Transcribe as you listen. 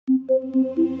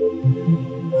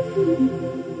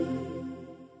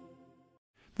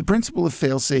The principle of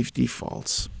fail-safe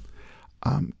defaults.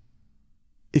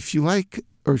 If you like,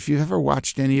 or if you've ever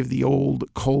watched any of the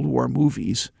old Cold War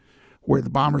movies where the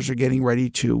bombers are getting ready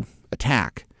to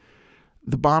attack,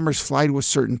 the bombers fly to a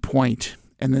certain point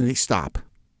and then they stop.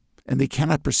 And they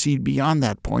cannot proceed beyond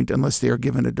that point unless they are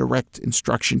given a direct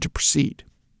instruction to proceed.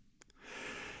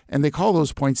 And they call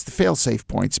those points the fail-safe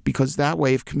points because that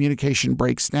way if communication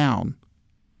breaks down,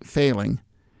 failing,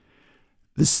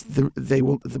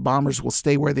 the bombers will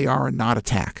stay where they are and not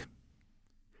attack.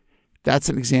 That's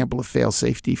an example of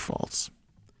fail-safe defaults.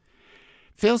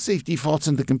 Fail-safe defaults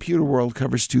in the computer world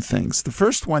covers two things. The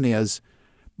first one is,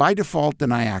 by default,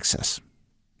 deny access.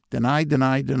 Deny,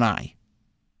 deny, deny.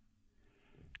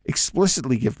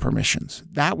 Explicitly give permissions.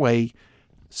 That way,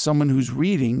 someone who's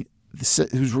reading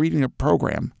a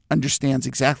program understands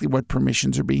exactly what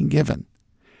permissions are being given.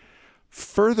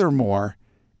 Furthermore,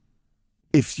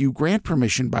 if you grant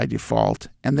permission by default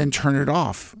and then turn it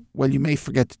off, well, you may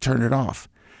forget to turn it off.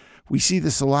 We see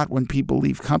this a lot when people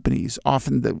leave companies.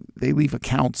 Often they leave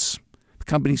accounts. The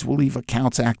companies will leave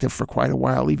accounts active for quite a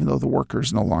while, even though the worker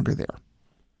is no longer there.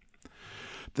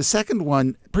 The second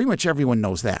one, pretty much everyone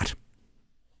knows that.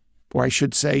 Or I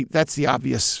should say, that's the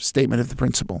obvious statement of the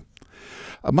principle.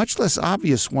 A much less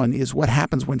obvious one is what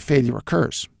happens when failure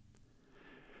occurs.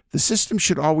 The system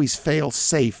should always fail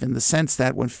safe in the sense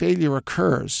that when failure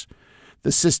occurs,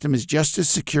 the system is just as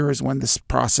secure as when this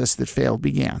process that failed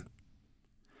began.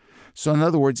 So in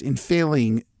other words, in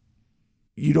failing,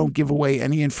 you don't give away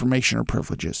any information or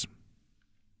privileges.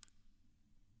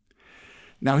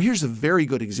 Now here's a very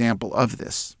good example of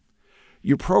this.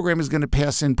 Your program is going to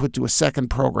pass input to a second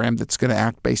program that's going to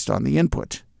act based on the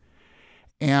input.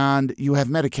 And you have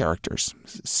meta characters,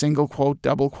 single quote,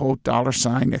 double quote,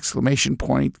 $, exclamation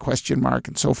point, question mark,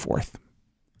 and so forth.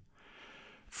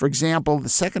 For example, the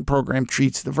second program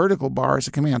treats the vertical bar as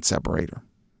a command separator,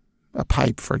 a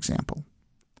pipe, for example.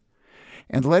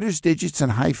 And letters, digits,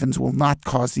 and hyphens will not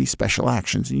cause these special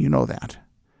actions, and you know that.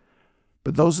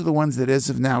 But those are the ones that, as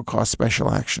of now, cause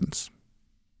special actions.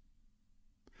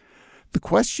 The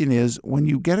question is, when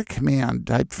you get a command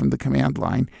typed from the command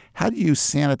line, how do you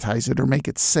sanitize it or make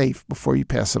it safe before you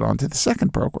pass it on to the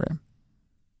second program?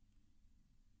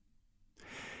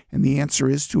 And the answer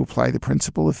is to apply the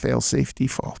principle of fail-safe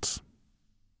defaults.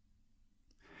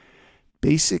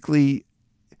 Basically,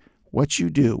 what you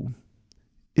do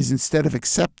is instead of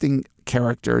accepting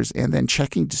characters and then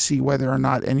checking to see whether or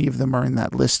not any of them are in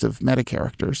that list of meta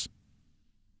characters,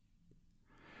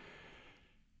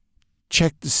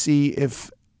 check to see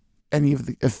if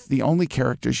the only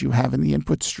characters you have in the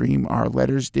input stream are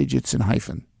letters, digits, and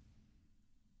hyphen.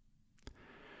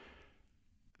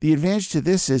 The advantage to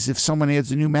this is if someone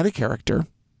adds a new meta character,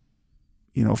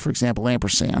 for example,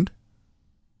 ampersand,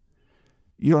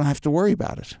 you don't have to worry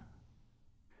about it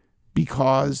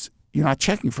because you're not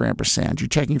checking for ampersand. You're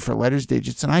checking for letters,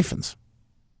 digits, and hyphens.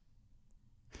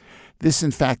 This,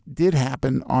 in fact, did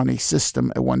happen on a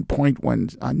system at one point when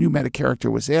a new meta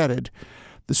character was added.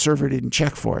 The server didn't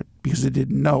check for it because it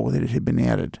didn't know that it had been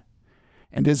added.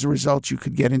 And as a result, you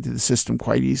could get into the system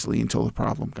quite easily until the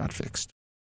problem got fixed.